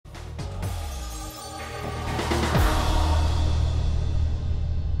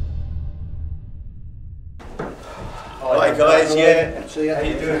guys. Yeah. See ya. How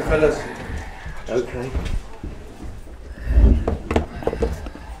you doing, fellas? Okay.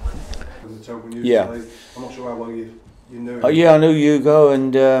 Yeah. I'm not sure how well you knew him. Oh, yeah, I knew Hugo,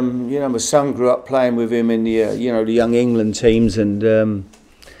 and you know, my son grew up playing with him in the you know, the young England teams, and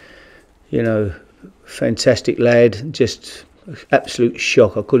you know, fantastic lad. Just absolute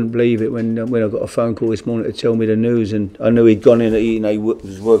shock. I couldn't believe it when I got a phone call this morning to tell me the news, and I knew he'd gone in. You know, he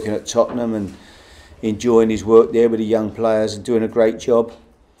was working at Tottenham and enjoying his work there with the young players and doing a great job.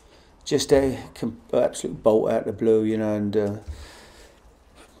 Just a absolute bolt out of the blue, you know, and.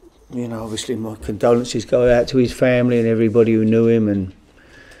 You know, obviously my condolences go out to his family and everybody who knew him, and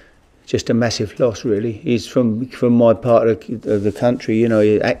just a massive loss, really. He's from my part of the country, you know,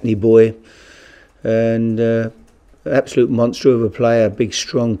 Hackney boy, and absolute monster of a player, big,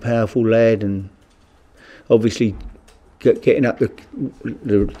 strong, powerful lad, and obviously getting up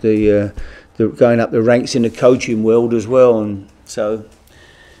going up the ranks in the coaching world as well, and so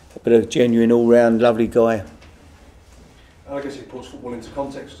but a genuine all-round lovely guy. I guess it puts football into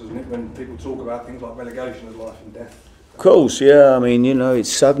context, doesn't it, when people talk about things like relegation as life and death? Of course, yeah. I mean, you know, it's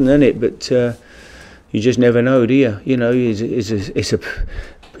sudden, isn't it? But you just never know, do you? You know, he's a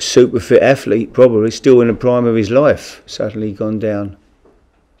super fit athlete, probably still in the prime of his life. Suddenly gone down.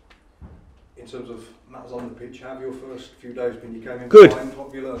 In terms of matters on the pitch, how have your first few days been? You came in good. Behind, what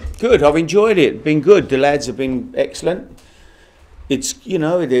have you learned? Good. I've enjoyed it. Been good. The lads have been excellent. It's, you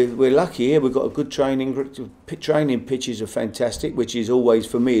know, we're lucky here. We've got a good training pitches are fantastic, which is always,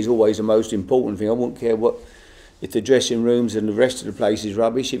 for me, is always the most important thing. I wouldn't care if the dressing rooms and the rest of the place is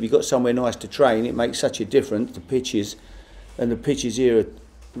rubbish. If you've got somewhere nice to train, it makes such a difference. The pitches, and the pitches here are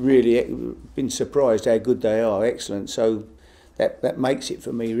really, been surprised how good they are. Excellent. So that makes it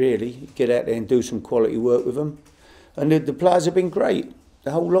for me, really. Get out there and do some quality work with them. And the players have been great.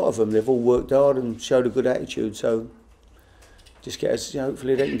 The whole lot of them. They've all worked hard and showed a good attitude. So. Just get us, you know,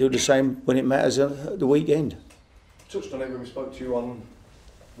 hopefully they can do the same when it matters at the weekend. Touched on it when we spoke to you on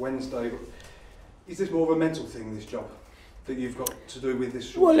Wednesday, but is this more of a mental thing, this job, that you've got to do with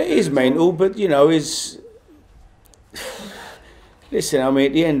this? Well, it is mental, but you know, listen, I mean,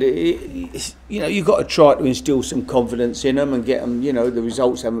 at the end, you know, you've got to try to instill some confidence in them and get them. You know, the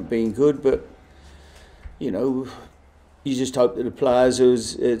results haven't been good, but you know. You just hope that the players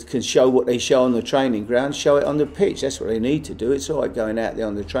can show what they show on the training ground, show it on the pitch. That's what they need to do. It's all right going out there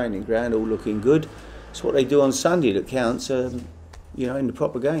on the training ground, all looking good. It's what they do on Sunday that counts, you know, in the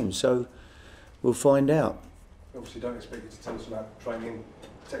proper games. So we'll find out. Obviously, don't expect you to tell us about training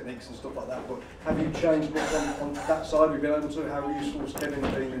techniques and stuff like that, but have you changed much on that side? Have you been able to? How useful has Kevin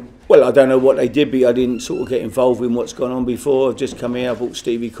been in? Well, I don't know what they did, but I didn't sort of get involved in what's gone on before. I've just come here, I brought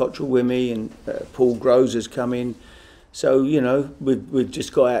Stevie Cottrell with me, and Paul Groves has come in. So, you know, we've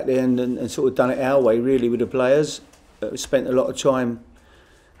just got out there and sort of done it our way, really, with the players. Spent a lot of time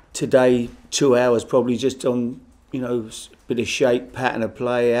today, 2 hours probably, just on, you know, a bit of shape, pattern of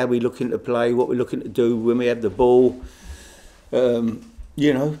play, how we're looking to play, what we're looking to do when we have the ball. You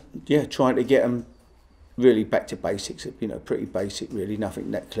know, yeah, trying to get them really back to basics, you know, pretty basic, really,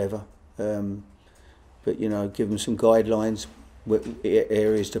 nothing that clever. But, you know, give them some guidelines, what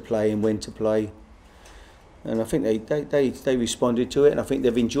areas to play and when to play. And I think they responded to it, and I think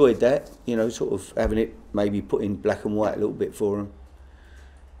they've enjoyed that, you know, sort of having it maybe put in black and white a little bit for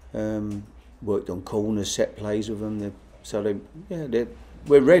them. Worked on corners, set plays with them.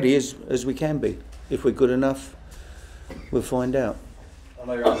 We're ready as we can be. If we're good enough, we'll find out. I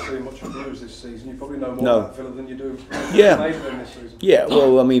know you haven't seen much of Blues this season. You probably know more about Villa than you do Maidstone this season. Yeah,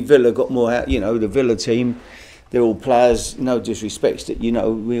 well, I mean, Villa got more out, you know, the Villa team. They're all players, no disrespect, that, you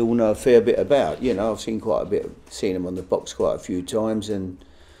know, we all know a fair bit about. You know, I've seen seen them on the box quite a few times, and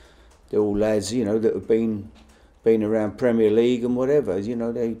they're all lads, you know, that have been around Premier League and whatever. You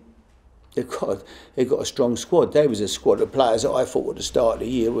know, they've got a strong squad. There was a squad of players that I thought at the start of the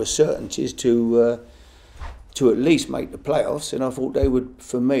year were certainties to at least make the playoffs, and I thought they would.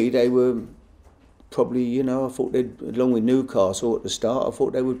 For me, they were probably, you know, I thought they'd, along with Newcastle at the start, I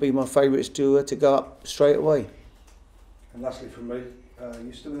thought they would be my favourites to go up straight away. And lastly from me, are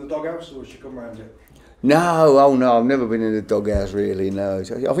you still in the doghouse, or has she come round yet? No, oh no, I've never been in the doghouse really, no.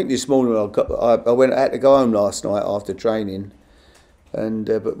 I think this morning I had to go home last night after training, and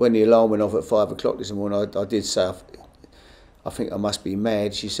but when the alarm went off at 5 o'clock this morning, I did say, I think I must be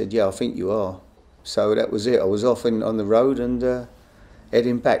mad. She said, yeah, I think you are. So that was it. I was off on the road and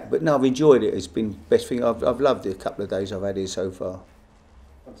heading back. But no, I've enjoyed it. It's been the best thing. I've loved the couple of days I've had here so far.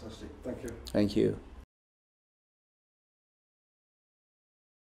 Fantastic. Thank you. Thank you.